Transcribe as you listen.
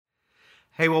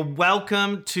Hey, well,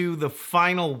 welcome to the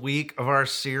final week of our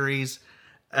series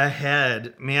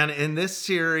Ahead. Man, in this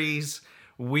series,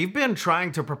 we've been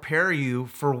trying to prepare you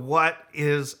for what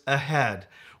is ahead.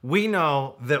 We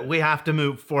know that we have to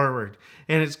move forward.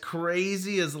 And as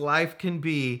crazy as life can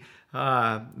be,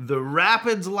 the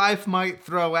rapids life might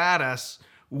throw at us,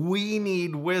 we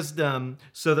need wisdom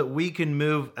so that we can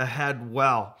move ahead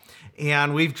well.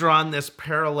 And we've drawn this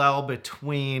parallel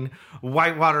between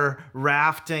whitewater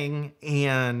rafting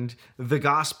and the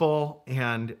gospel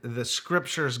and the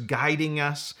scriptures guiding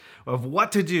us of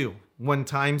what to do when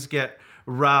times get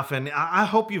rough. And I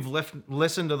hope you've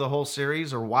listened to the whole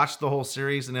series or watched the whole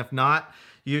series. And if not,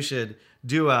 you should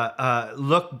do a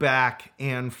look back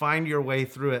and find your way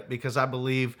through it, because I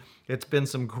believe it's been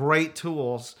some great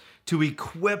tools to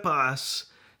equip us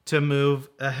to move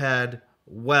ahead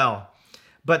well.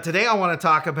 But today I want to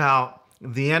talk about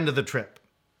the end of the trip.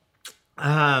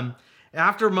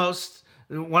 After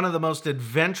one of the most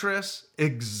adventurous,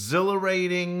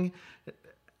 exhilarating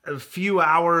few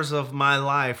hours of my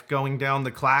life going down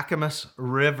the Clackamas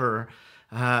River,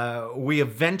 we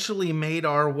eventually made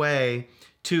our way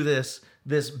to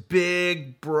this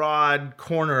big, broad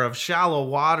corner of shallow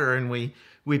water, and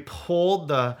we pulled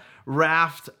the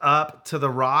raft up to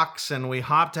the rocks, and we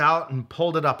hopped out and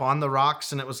pulled it up on the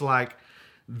rocks, and it was like,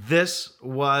 this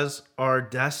was our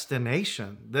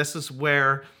destination. This is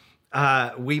where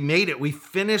we made it. We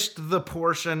finished the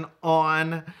portion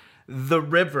on the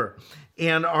river.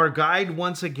 And our guide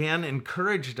once again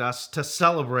encouraged us to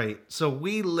celebrate. So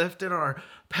we lifted our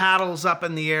paddles up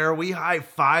in the air. We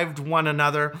high-fived one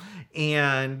another.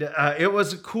 And it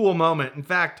was a cool moment. In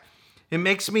fact, it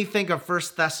makes me think of 1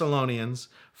 Thessalonians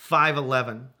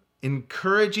 5:11.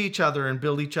 Encourage each other and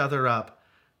build each other up,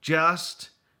 just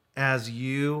as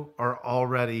you are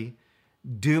already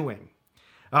doing.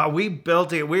 We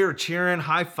built it. We were cheering,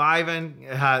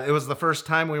 high-fiving. It was the first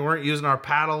time we weren't using our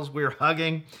paddles. We were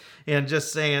hugging and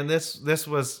just saying this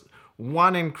was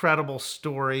one incredible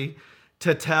story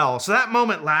to tell. So that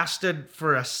moment lasted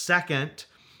for a second.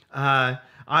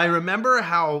 I remember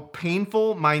how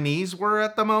painful my knees were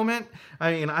at the moment.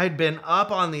 I mean, I'd been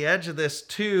up on the edge of this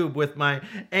tube with my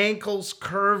ankles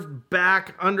curved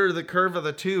back under the curve of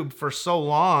the tube for so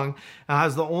long. I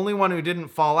was the only one who didn't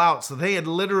fall out. So they had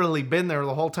literally been there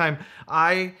the whole time.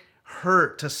 I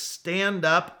hurt to stand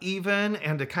up even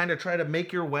and to kind of try to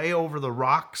make your way over the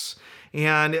rocks.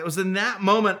 And it was in that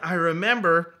moment I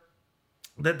remember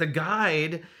that the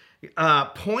guide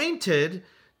pointed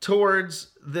towards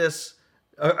this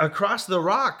across the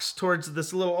rocks towards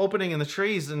this little opening in the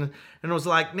trees, and it was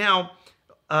like, now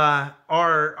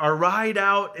our ride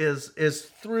out is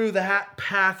through that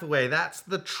pathway. That's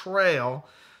the trail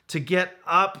to get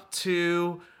up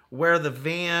to where the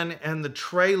van and the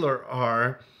trailer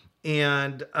are,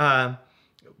 and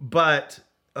but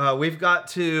we've got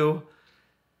to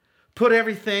put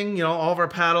everything, all of our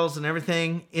paddles and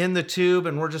everything in the tube,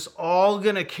 and we're just all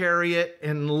gonna carry it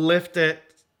and lift it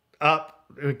up,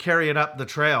 carry it up the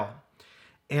trail.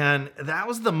 And that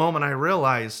was the moment I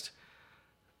realized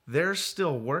there's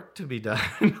still work to be done.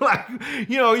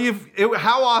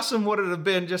 How awesome would it have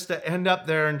been just to end up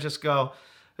there and just go,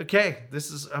 okay,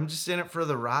 I'm just in it for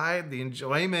the ride, the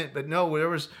enjoyment. But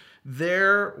no,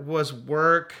 there was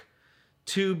work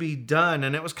to be done.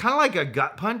 And it was kind of like a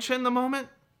gut punch in the moment.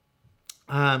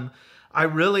 I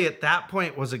really, at that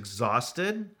point, was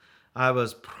exhausted. I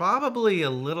was probably a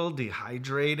little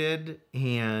dehydrated,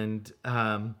 and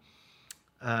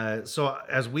so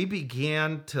as we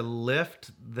began to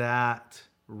lift that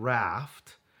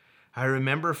raft, I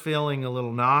remember feeling a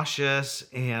little nauseous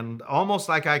and almost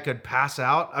like I could pass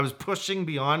out. I was pushing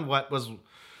beyond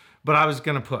but I was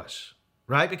going to push,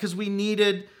 right? Because we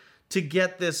needed to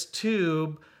get this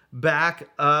tube back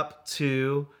up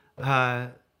to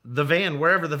the van,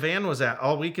 wherever the van was at.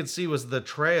 All we could see was the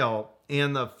trail.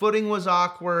 And the footing was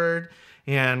awkward,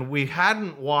 and we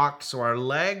hadn't walked, so our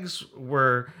legs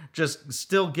were just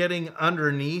still getting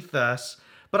underneath us.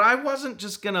 But I wasn't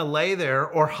just going to lay there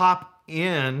or hop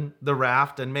in the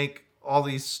raft and make all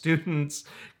these students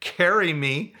carry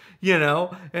me,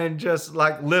 and just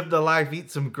like live the life, eat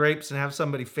some grapes and have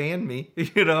somebody fan me,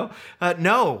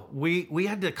 No, we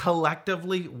had to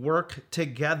collectively work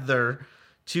together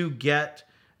to get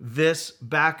this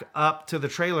back up to the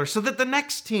trailer so that the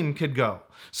next team could go,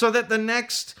 so that the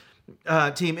next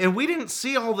team, and we didn't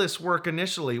see all this work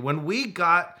initially. When we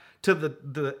got to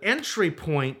the entry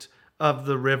point of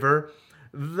the river,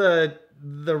 the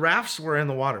rafts were in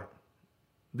the water.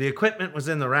 The equipment was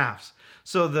in the rafts.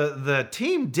 So the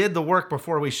team did the work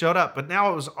before we showed up, but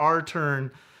now it was our turn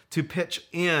to pitch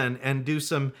in and do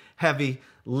some heavy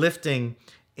lifting.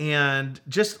 And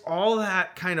just all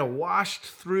that kind of washed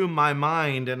through my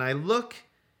mind. And I look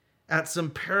at some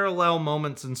parallel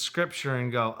moments in Scripture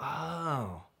and go,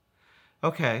 oh,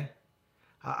 okay,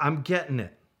 I'm getting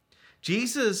it.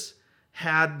 Jesus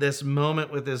had this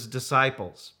moment with his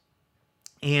disciples,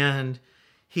 and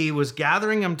he was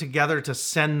gathering them together to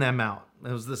send them out.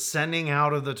 It was the sending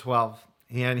out of the 12.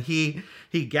 And he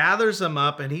gathers them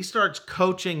up and he starts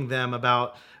coaching them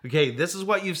about, okay, this is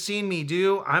what you've seen me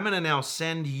do. I'm going to now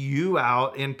send you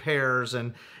out in pairs,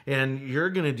 and you're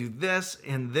going to do this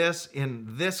and this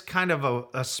in this kind of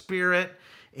a spirit.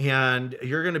 And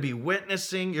you're going to be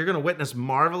witnessing. You're going to witness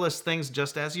marvelous things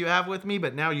just as you have with me,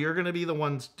 but now you're going to be the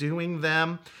ones doing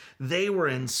them. They were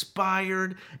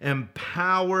inspired,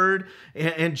 empowered,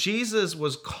 and Jesus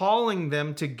was calling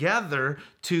them together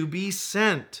to be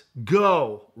sent.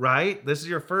 Go, right? This is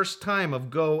your first time of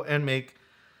go and make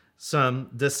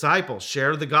some disciples.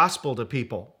 Share the gospel to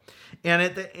people. And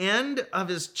at the end of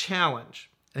his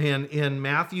challenge, in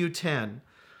Matthew 10,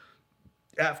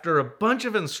 after a bunch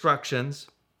of instructions,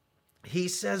 he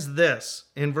says this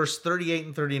in verse 38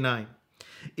 and 39.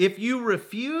 If you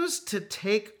refuse to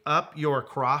take up your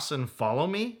cross and follow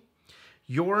me,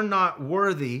 you're not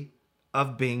worthy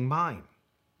of being mine.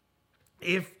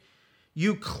 If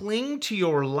you cling to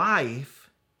your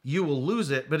life, you will lose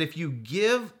it. But if you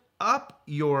give up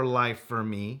your life for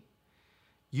me,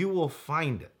 you will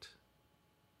find it.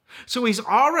 So he's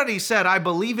already said, I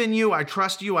believe in you, I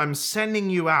trust you, I'm sending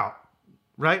you out.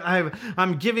 Right?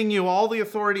 I'm giving you all the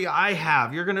authority I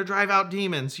have. You're going to drive out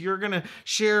demons. You're going to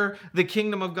share the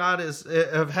kingdom of God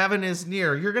of heaven is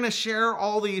near. You're going to share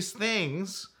all these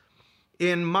things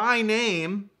in my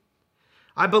name.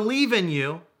 I believe in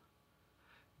you.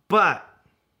 But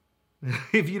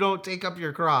if you don't take up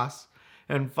your cross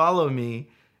and follow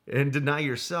me and deny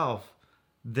yourself,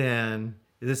 then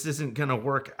this isn't going to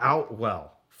work out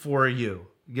well for you.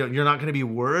 You're not going to be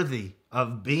worthy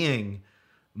of being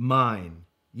mine.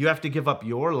 You have to give up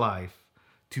your life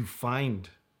to find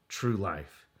true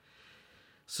life.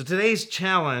 So today's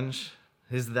challenge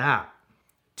is that.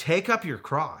 Take up your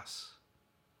cross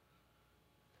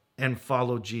and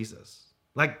follow Jesus.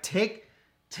 Like take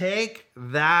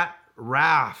that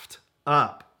raft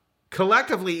up.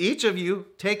 Collectively, each of you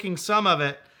taking some of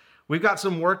it, we've got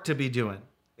some work to be doing.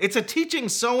 It's a teaching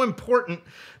so important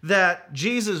that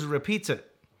Jesus repeats it.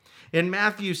 In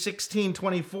Matthew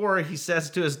 16:24, he says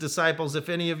to his disciples, if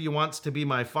any of you wants to be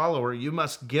my follower, you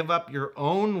must give up your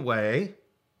own way,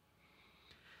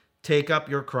 take up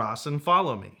your cross and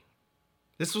follow me.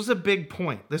 This was a big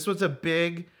point. This was a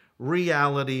big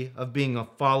reality of being a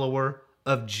follower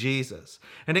of Jesus.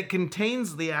 And it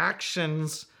contains the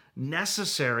actions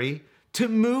necessary to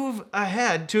move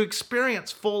ahead, to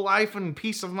experience full life and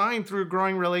peace of mind through a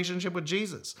growing relationship with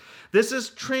Jesus. This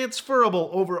is transferable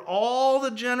over all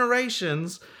the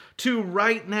generations to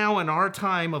right now in our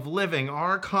time of living,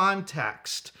 our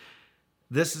context.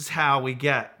 This is how we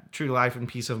get true life and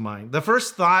peace of mind. The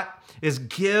first thought is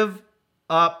give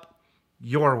up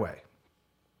your way.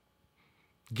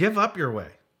 Give up your way.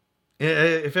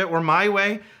 If it were my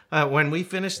way, when we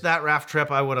finished that raft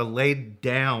trip, I would have laid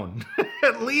down,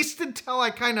 at least until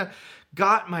I kind of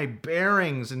got my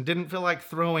bearings and didn't feel like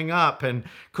throwing up and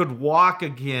could walk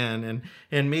again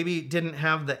and maybe didn't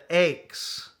have the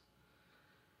aches.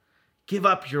 Give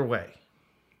up your way.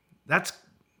 That's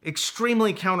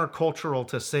extremely countercultural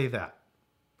to say that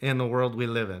in the world we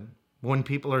live in, when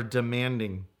people are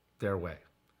demanding their way.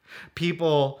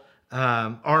 People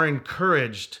are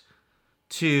encouraged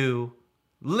to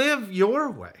live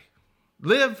your way.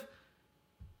 Live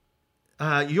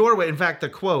your way. In fact, the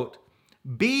quote,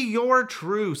 be your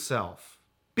true self.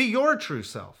 Be your true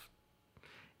self.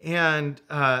 And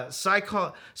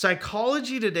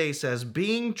psychology today says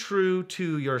being true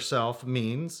to yourself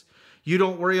means you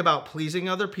don't worry about pleasing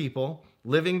other people,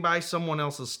 living by someone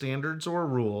else's standards or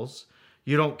rules.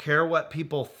 You don't care what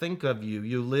people think of you.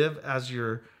 You live as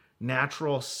your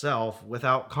natural self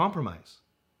without compromise.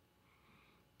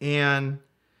 And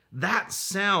that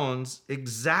sounds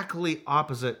exactly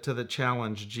opposite to the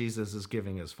challenge Jesus is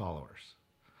giving his followers.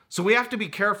 So we have to be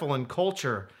careful in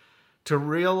culture to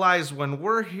realize when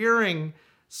we're hearing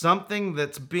something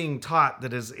that's being taught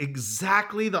that is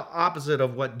exactly the opposite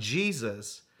of what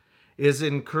Jesus is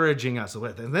encouraging us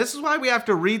with. And this is why we have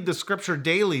to read the scripture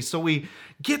daily, so we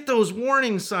get those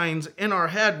warning signs in our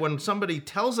head when somebody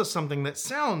tells us something that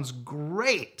sounds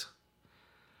great,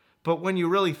 but when you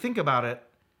really think about it,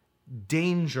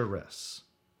 dangerous,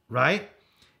 right?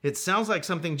 It sounds like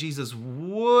something Jesus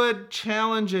would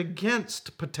challenge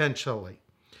against potentially.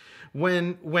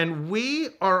 When we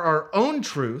are our own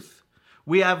truth,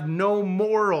 we have no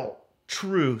moral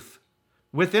truth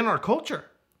within our culture.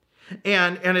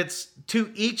 And it's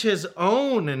to each his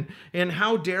own. And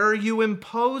how dare you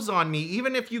impose on me?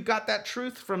 Even if you got that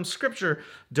truth from Scripture,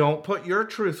 don't put your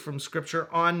truth from Scripture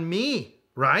on me,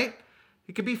 right?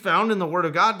 It could be found in the Word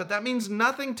of God, but that means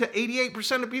nothing to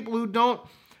 88% of people who don't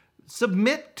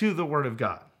submit to the Word of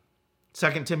God.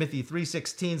 2 Timothy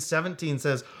 3:16-17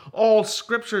 says, all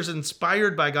Scripture is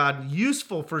inspired by God,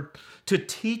 useful to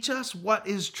teach us what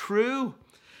is true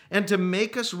and to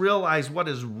make us realize what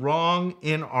is wrong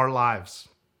in our lives.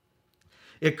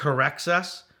 It corrects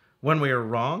us when we are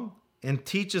wrong and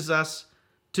teaches us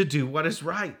to do what is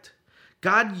right.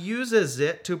 God uses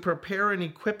it to prepare and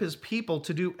equip his people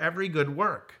to do every good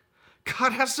work.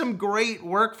 God has some great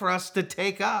work for us to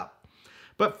take up.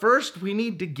 But first, we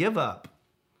need to give up.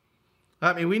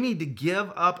 We need to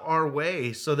give up our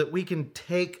way so that we can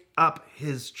take up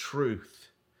his truth.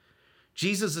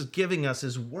 Jesus is giving us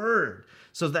his word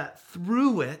so that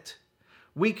through it,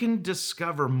 we can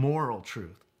discover moral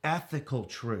truth, ethical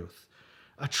truth,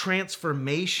 a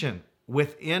transformation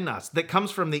within us that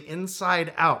comes from the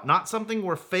inside out, not something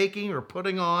we're faking or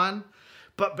putting on,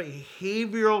 but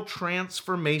behavioral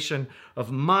transformation of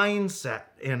mindset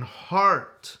and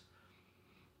heart.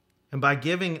 And by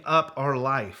giving up our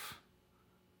life,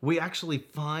 we actually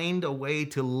find a way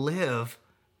to live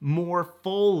more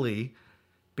fully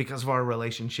because of our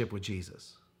relationship with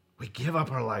Jesus. We give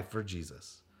up our life for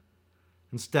Jesus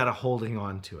instead of holding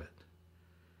on to it.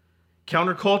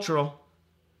 Countercultural.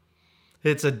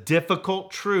 It's a difficult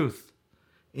truth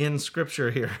in Scripture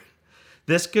here.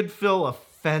 This could feel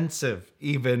offensive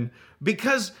even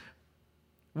because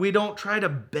we don't try to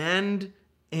bend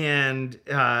and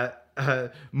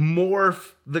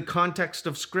morph the context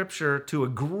of Scripture to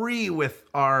agree with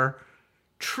our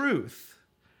truth.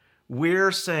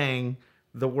 We're saying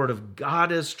the Word of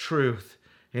God is truth,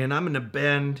 and I'm going to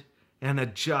bend and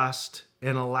adjust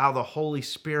and allow the Holy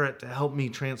Spirit to help me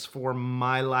transform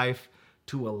my life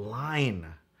to align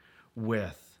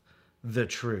with the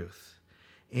truth.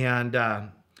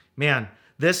 And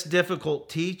this difficult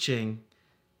teaching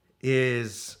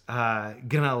is going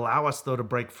to allow us, though, to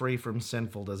break free from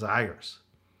sinful desires.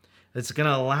 It's going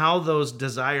to allow those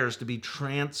desires to be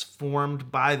transformed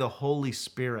by the Holy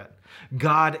Spirit,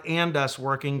 God and us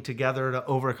working together to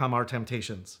overcome our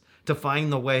temptations, to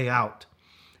find the way out.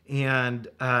 And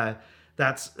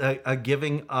that's a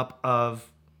giving up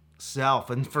of self.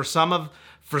 And for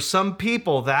some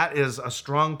people, that is a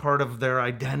strong part of their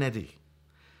identity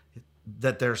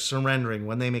that they're surrendering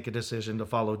when they make a decision to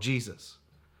follow Jesus.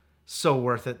 So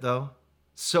worth it, though.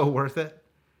 So worth it.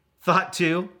 Thought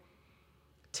 2,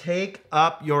 take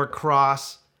up your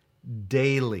cross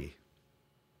daily.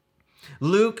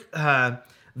 Luke, the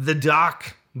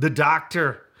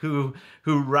doctor who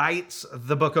writes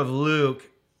the book of Luke,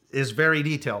 is very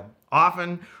detailed,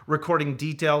 often recording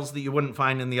details that you wouldn't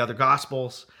find in the other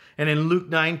Gospels. And in Luke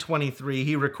 9:23,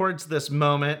 he records this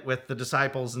moment with the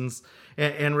disciples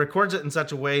and records it in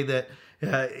such a way that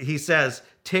he says,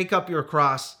 take up your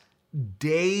cross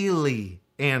daily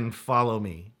and follow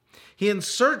me. He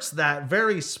inserts that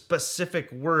very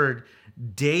specific word,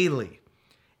 daily.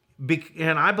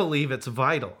 And I believe it's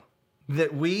vital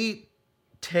that we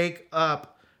take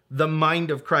up the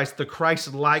mind of Christ, the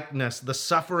Christ likeness, the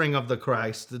suffering of the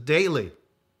Christ daily.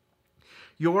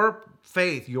 Your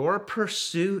faith, your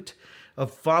pursuit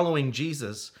of following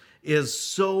Jesus is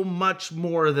so much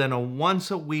more than a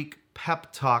once a week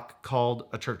pep talk called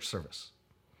a church service.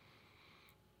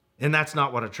 And that's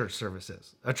not what a church service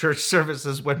is. A church service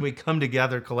is when we come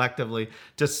together collectively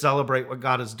to celebrate what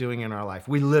God is doing in our life.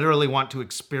 We literally want to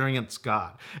experience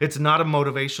God. It's not a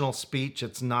motivational speech.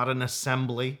 It's not an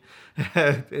assembly.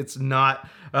 It's not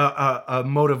a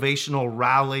motivational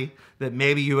rally that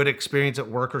maybe you would experience at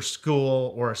work or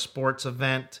school or a sports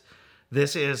event.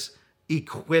 This is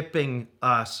equipping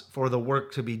us for the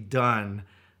work to be done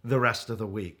the rest of the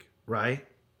week, right?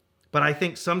 But I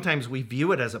think sometimes we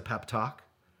view it as a pep talk.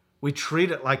 We treat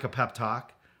it like a pep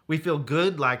talk. We feel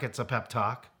good like it's a pep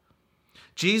talk.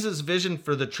 Jesus' vision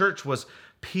for the church was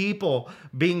people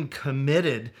being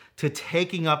committed to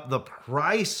taking up the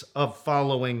price of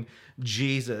following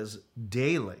Jesus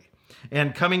daily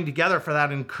and coming together for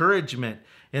that encouragement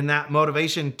and that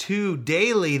motivation to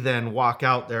daily then walk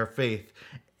out their faith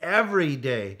every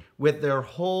day with their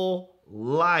whole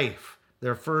life,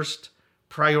 their first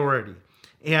priority.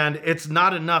 And it's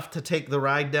not enough to take the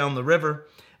ride down the river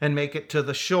and make it to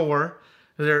the shore.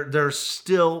 There's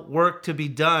still work to be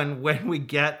done when we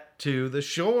get to the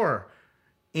shore.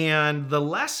 And the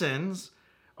lessons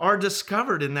are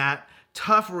discovered in that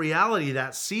tough reality,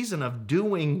 that season of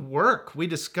doing work. We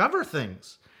discover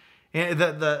things.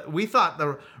 And we thought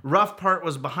the rough part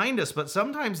was behind us, but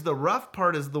sometimes the rough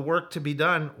part is the work to be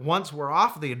done once we're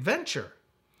off the adventure.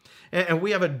 And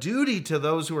we have a duty to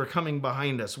those who are coming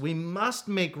behind us. We must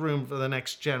make room for the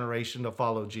next generation to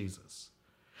follow Jesus.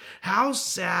 How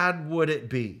sad would it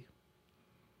be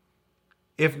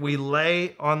if we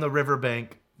lay on the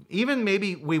riverbank, even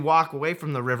maybe we walk away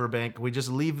from the riverbank, we just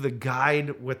leave the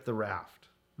guide with the raft,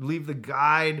 leave the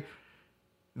guide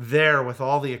there with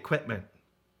all the equipment,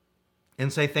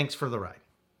 and say, thanks for the ride.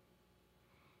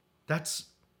 That's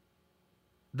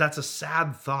a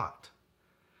sad thought.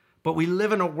 But we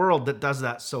live in a world that does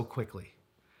that so quickly.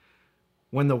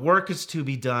 When the work is to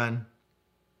be done,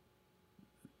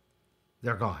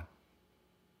 they're gone.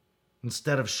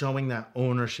 Instead of showing that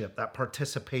ownership, that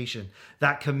participation,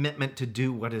 that commitment to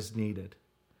do what is needed.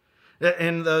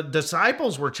 And the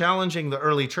disciples were challenging the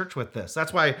early church with this.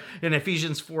 That's why in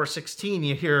Ephesians 4:16,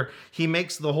 you hear he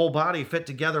makes the whole body fit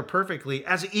together perfectly.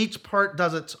 As each part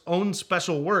does its own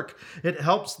special work, it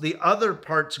helps the other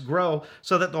parts grow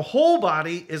so that the whole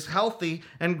body is healthy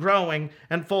and growing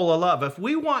and full of love. If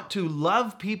we want to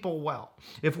love people well,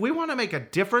 if we want to make a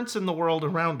difference in the world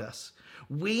around us,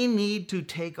 we need to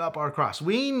take up our cross.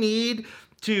 We need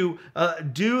to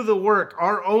do the work,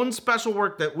 our own special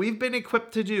work that we've been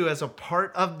equipped to do as a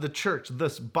part of the church,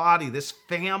 this body, this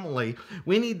family.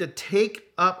 We need to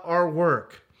take up our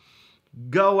work,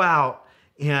 go out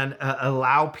and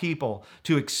allow people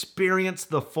to experience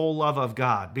the full love of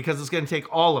God, because it's going to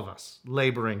take all of us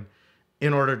laboring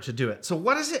in order to do it. So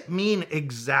what does it mean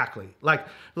exactly? Like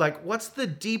what's the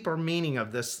deeper meaning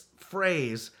of this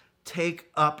phrase,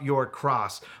 take up your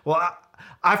cross? Well,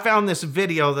 I found this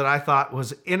video that I thought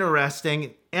was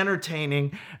interesting,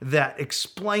 entertaining, that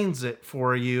explains it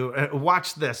for you.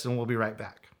 Watch this and we'll be right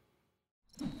back.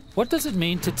 What does it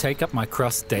mean to take up my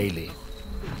cross daily?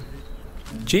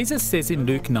 Jesus says in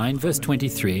Luke 9 verse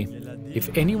 23,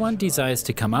 "If anyone desires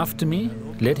to come after me,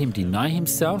 let him deny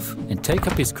himself and take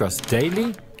up his cross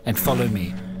daily and follow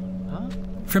me."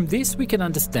 From this we can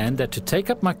understand that to take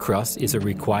up my cross is a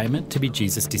requirement to be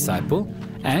Jesus' disciple,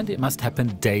 and it must happen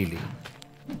daily.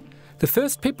 The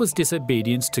first people's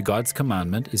disobedience to God's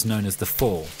commandment is known as the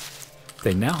fall.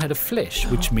 They now had a flesh,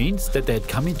 which means that they had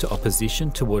come into opposition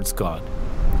towards God.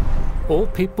 All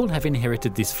people have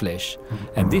inherited this flesh,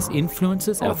 and this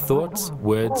influences our thoughts,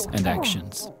 words, and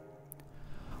actions.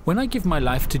 When I give my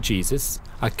life to Jesus,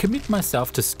 I commit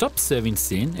myself to stop serving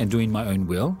sin and doing my own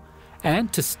will,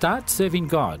 and to start serving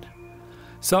God.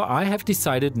 So I have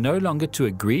decided no longer to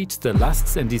agree to the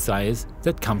lusts and desires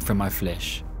that come from my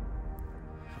flesh.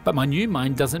 But my new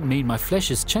mind doesn't mean my flesh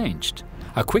has changed.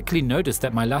 I quickly notice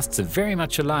that my lusts are very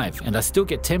much alive and I still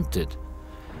get tempted.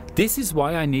 This is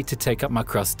why I need to take up my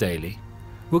cross daily.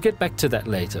 We'll get back to that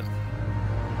later.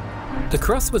 The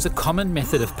cross was a common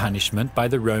method of punishment by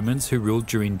the Romans who ruled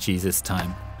during Jesus'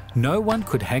 time. No one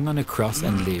could hang on a cross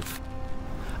and live.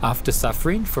 After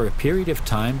suffering for a period of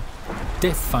time,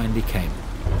 death finally came.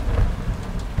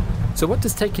 So what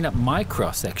does taking up my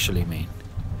cross actually mean?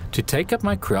 To take up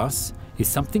my cross is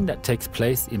something that takes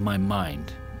place in my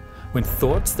mind. When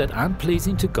thoughts that aren't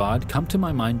pleasing to God come to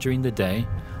my mind during the day,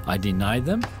 I deny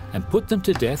them and put them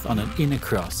to death on an inner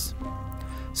cross.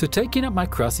 So taking up my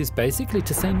cross is basically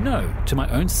to say no to my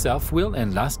own self-will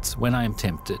and lusts when I am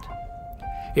tempted.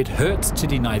 It hurts to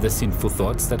deny the sinful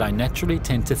thoughts that I naturally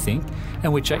tend to think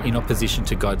and which are in opposition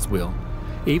to God's will,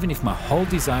 even if my whole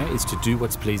desire is to do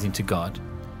what's pleasing to God.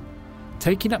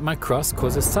 Taking up my cross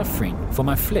causes suffering for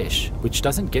my flesh, which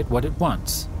doesn't get what it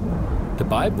wants. The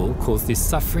Bible calls this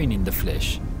suffering in the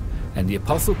flesh, and the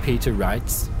Apostle Peter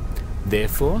writes,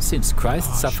 "Therefore, since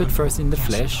Christ suffered for us in the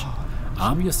flesh,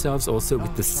 arm yourselves also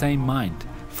with the same mind,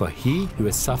 for he who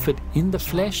has suffered in the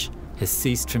flesh has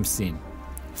ceased from sin."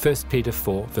 1 Peter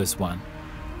 4 verse 1.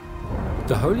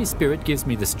 The Holy Spirit gives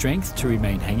me the strength to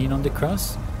remain hanging on the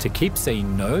cross, to keep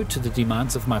saying no to the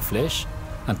demands of my flesh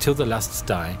until the lusts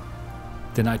die.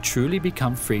 Then I truly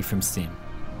become free from sin.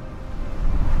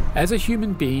 As a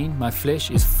human being, my flesh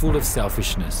is full of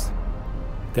selfishness.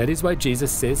 That is why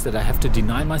Jesus says that I have to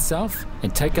deny myself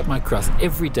and take up my cross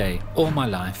every day, all my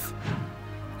life.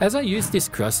 As I use this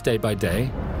cross day by day,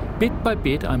 bit by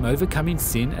bit I'm overcoming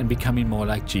sin and becoming more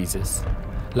like Jesus.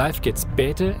 Life gets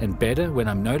better and better when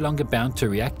I'm no longer bound to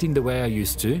reacting the way I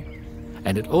used to,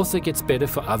 and it also gets better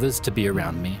for others to be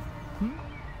around me.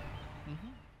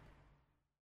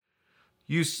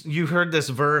 You heard this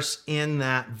verse in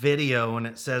that video, and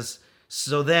it says,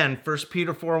 so then, 1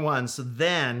 Peter 4:1, so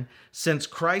then, since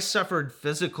Christ suffered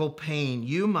physical pain,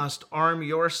 you must arm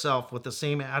yourself with the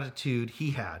same attitude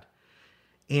he had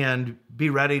and be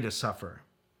ready to suffer.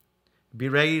 Be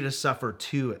ready to suffer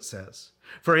too, it says.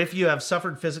 For if you have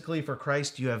suffered physically for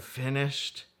Christ, you are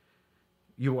finished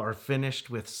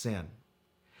with sin.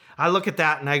 I look at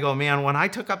that and I go, man, when I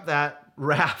took up that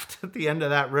raft at the end of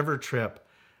that river trip,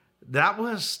 that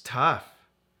was tough.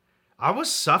 I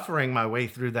was suffering my way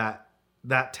through that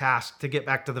task to get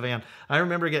back to the van. I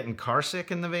remember getting car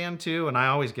sick in the van too, and I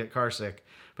always get car sick,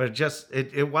 but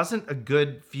it wasn't a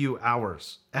good few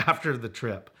hours after the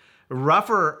trip.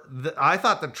 I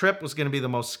thought the trip was going to be the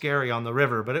most scary on the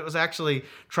river, but it was actually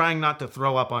trying not to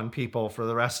throw up on people for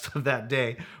the rest of that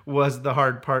day was the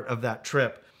hard part of that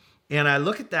trip. And I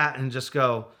look at that and just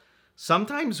go,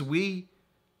 sometimes we,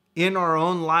 in our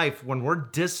own life, when we're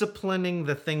disciplining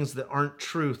the things that aren't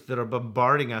truth, that are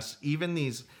bombarding us, even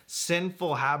these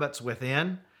sinful habits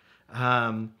within,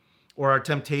 or our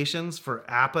temptations for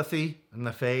apathy in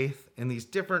the faith, and these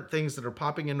different things that are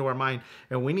popping into our mind,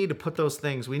 and we need to put those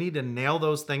things, we need to nail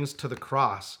those things to the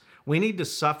cross. We need to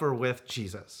suffer with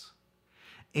Jesus.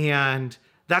 And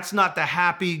that's not the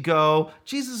happy go,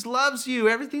 Jesus loves you,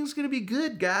 everything's going to be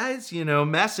good, guys,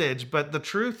 message. But the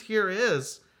truth here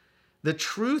is,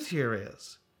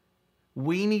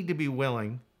 we need to be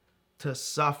willing to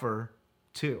suffer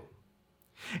too.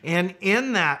 And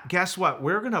in that, guess what?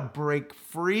 We're going to break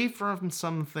free from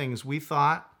some things we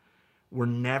thought were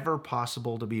never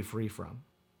possible to be free from.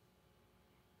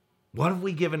 What have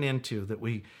we given into that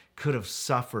we could have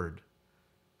suffered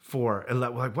for?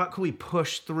 Like, what could we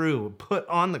push through, put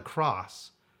on the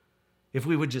cross if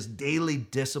we would just daily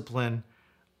discipline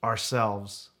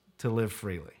ourselves to live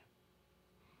freely?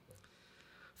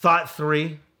 Thought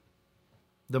 3,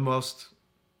 the most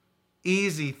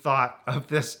easy thought of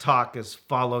this talk is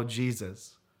follow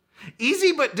Jesus.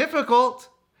 Easy but difficult.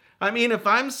 I mean, if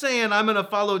I'm saying I'm going to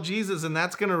follow Jesus and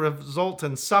that's going to result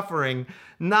in suffering,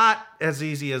 not as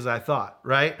easy as I thought,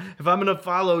 right? If I'm going to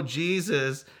follow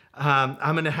Jesus,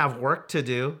 I'm going to have work to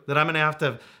do, that I'm going to have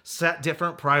to set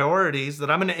different priorities,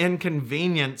 that I'm going to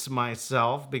inconvenience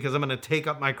myself because I'm going to take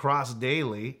up my cross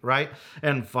daily, right?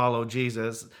 And follow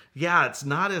Jesus. Yeah, it's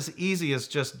not as easy as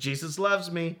just Jesus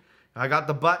loves me. I got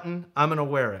the button, I'm going to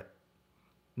wear it.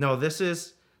 No, this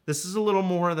is a little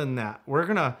more than that. We're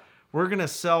going to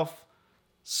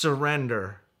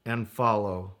self-surrender and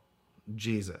follow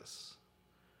Jesus.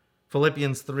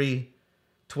 Philippians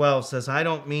 3:12 says, I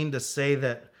don't mean to say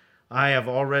that I have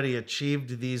already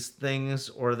achieved these things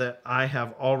or that I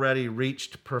have already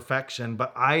reached perfection,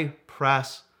 but I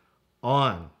press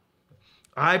on.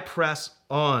 I press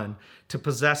on to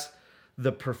possess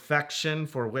the perfection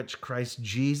for which Christ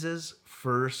Jesus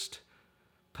first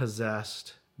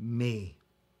possessed me.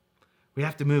 We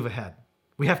have to move ahead.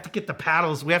 We have to get the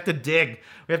paddles. We have to dig.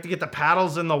 We have to get the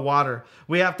paddles in the water.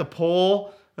 We have to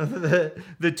pull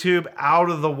the tube out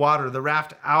of the water, the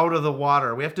raft out of the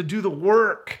water. We have to do the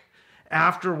work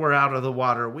after we're out of the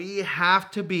water. We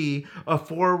have to be a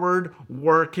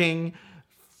forward-working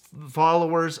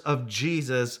followers of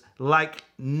Jesus like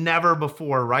never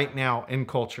before right now in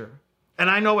culture. And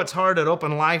I know it's hard at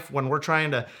Open Life when we're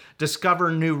trying to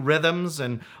discover new rhythms.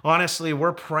 And honestly,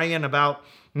 we're praying about,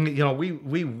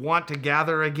 we want to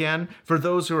gather again. For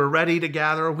those who are ready to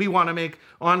gather, we want to make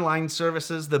online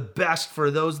services the best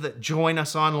for those that join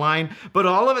us online. But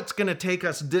all of it's going to take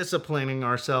us disciplining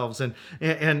ourselves and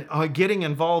getting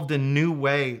involved in new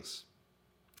ways.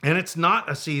 And it's not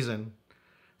a season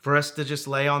for us to just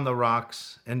lay on the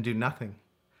rocks and do nothing.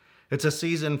 It's a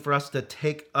season for us to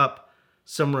take up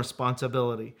some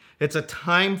responsibility. It's a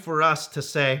time for us to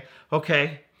say,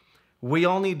 okay, we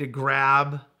all need to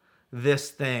grab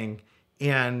this thing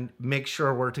and make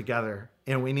sure we're together.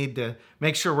 And we need to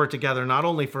make sure we're together, not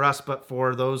only for us, but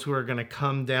for those who are going to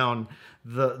come down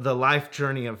the life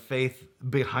journey of faith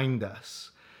behind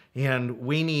us. And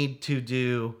we need to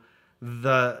do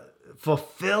the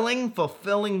fulfilling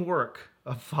work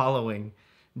of following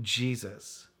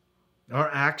Jesus. Our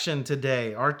action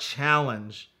today, our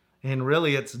challenge, and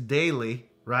really it's daily,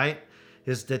 right,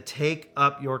 is to take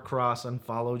up your cross and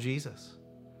follow Jesus.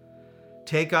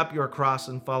 Take up your cross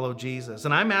and follow Jesus.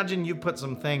 And I imagine you put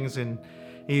some things in,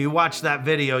 you watch that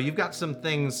video, you've got some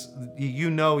things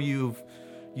you've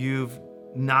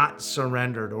not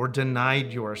surrendered or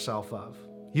denied yourself of.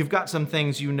 You've got some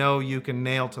things you can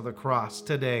nail to the cross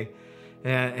today.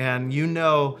 And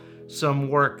some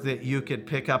work that you could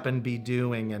pick up and be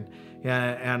doing. And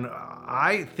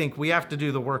I think we have to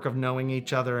do the work of knowing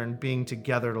each other and being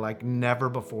together like never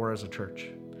before as a church.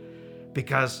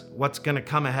 Because what's going to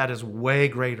come ahead is way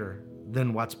greater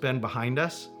than what's been behind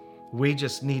us. We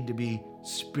just need to be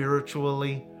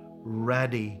spiritually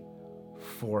ready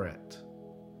for it.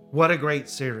 What a great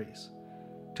series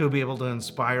to be able to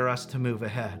inspire us to move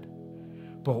ahead.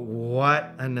 But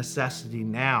what a necessity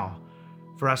now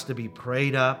for us to be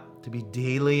prayed up, to be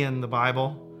daily in the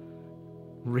Bible,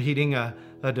 reading a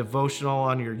devotional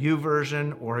on your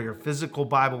YouVersion or your physical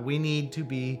Bible. We need to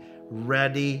be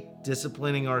ready,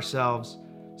 disciplining ourselves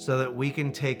so that we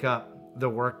can take up the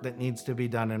work that needs to be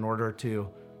done in order to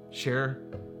share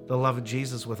the love of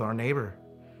Jesus with our neighbor,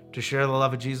 to share the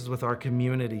love of Jesus with our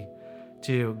community,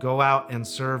 to go out and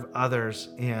serve others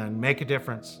and make a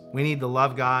difference. We need to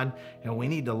love God, and we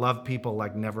need to love people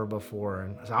like never before.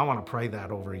 And so I want to pray that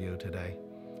over you today.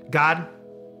 God,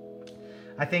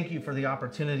 I thank you for the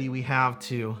opportunity we have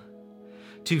to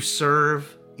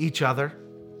serve each other.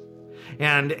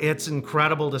 And it's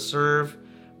incredible to serve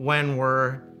when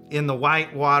we're in the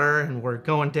white water and we're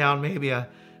going down maybe a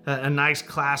nice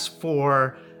class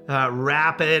 4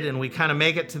 rapid, and we kind of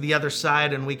make it to the other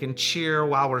side and we can cheer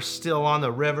while we're still on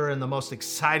the river in the most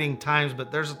exciting times. But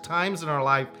there's times in our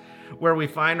life where we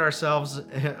find ourselves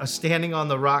standing on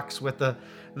the rocks with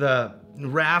the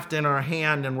raft in our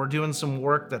hand, and we're doing some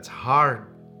work that's hard.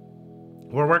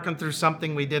 We're working through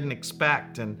something we didn't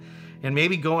expect, and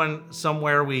maybe going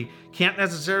somewhere we can't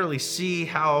necessarily see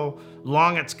how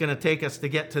long it's going to take us to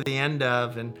get to the end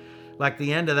of. And like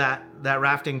the end of that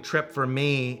rafting trip for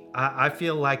me, I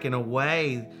feel like in a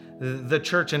way the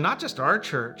church, and not just our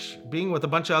church, being with a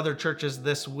bunch of other churches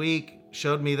this week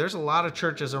showed me there's a lot of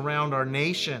churches around our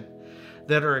nation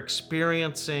that are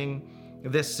experiencing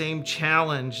this same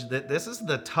challenge, that this is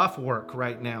the tough work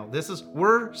right now.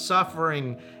 We're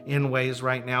suffering in ways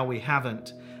right now we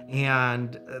haven't.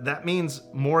 And that means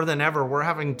more than ever, we're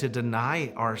having to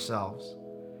deny ourselves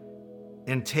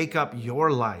and take up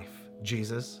your life,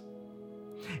 Jesus.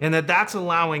 And that's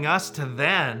allowing us to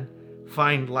then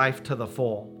find life to the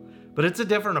full. But it's a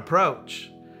different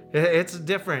approach. It's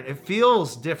different. It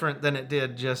feels different than it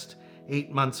did just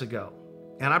 8 months ago.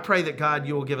 And I pray that God,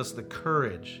 you will give us the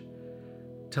courage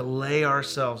to lay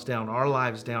ourselves down, our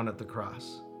lives down at the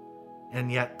cross, and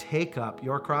yet take up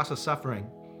your cross of suffering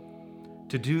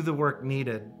to do the work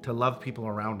needed to love people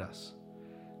around us.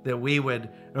 That we would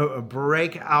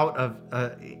break out of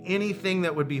anything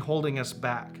that would be holding us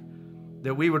back.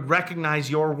 That we would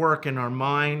recognize your work in our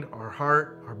mind, our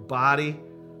heart, our body,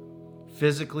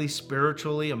 physically,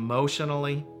 spiritually,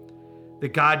 emotionally.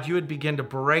 That God, you would begin to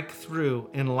break through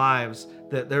in lives,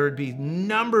 that there would be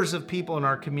numbers of people in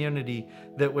our community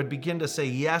that would begin to say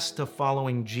yes to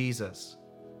following Jesus.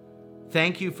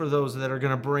 Thank you for those that are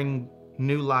going to bring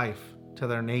new life to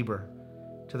their neighbor,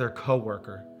 to their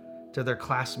coworker, to their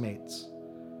classmates,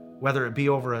 whether it be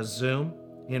over a Zoom,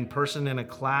 in person in a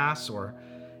class, or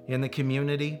in the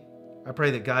community. I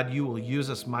pray that God, you will use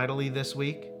us mightily this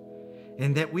week,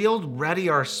 and that we'll ready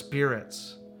our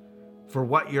spirits for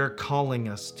what you're calling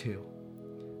us to.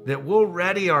 That we'll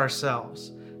ready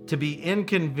ourselves to be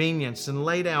inconvenienced and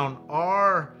lay down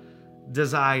our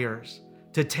desires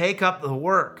to take up the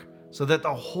work so that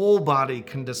the whole body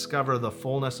can discover the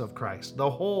fullness of Christ, the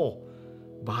whole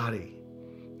body.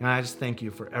 And I just thank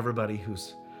you for everybody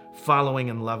who's following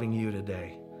and loving you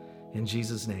today. In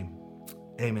Jesus' name,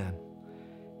 amen.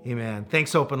 Amen.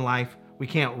 Thanks, Open Life. We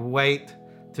can't wait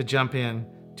to jump in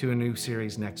to a new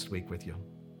series next week with you.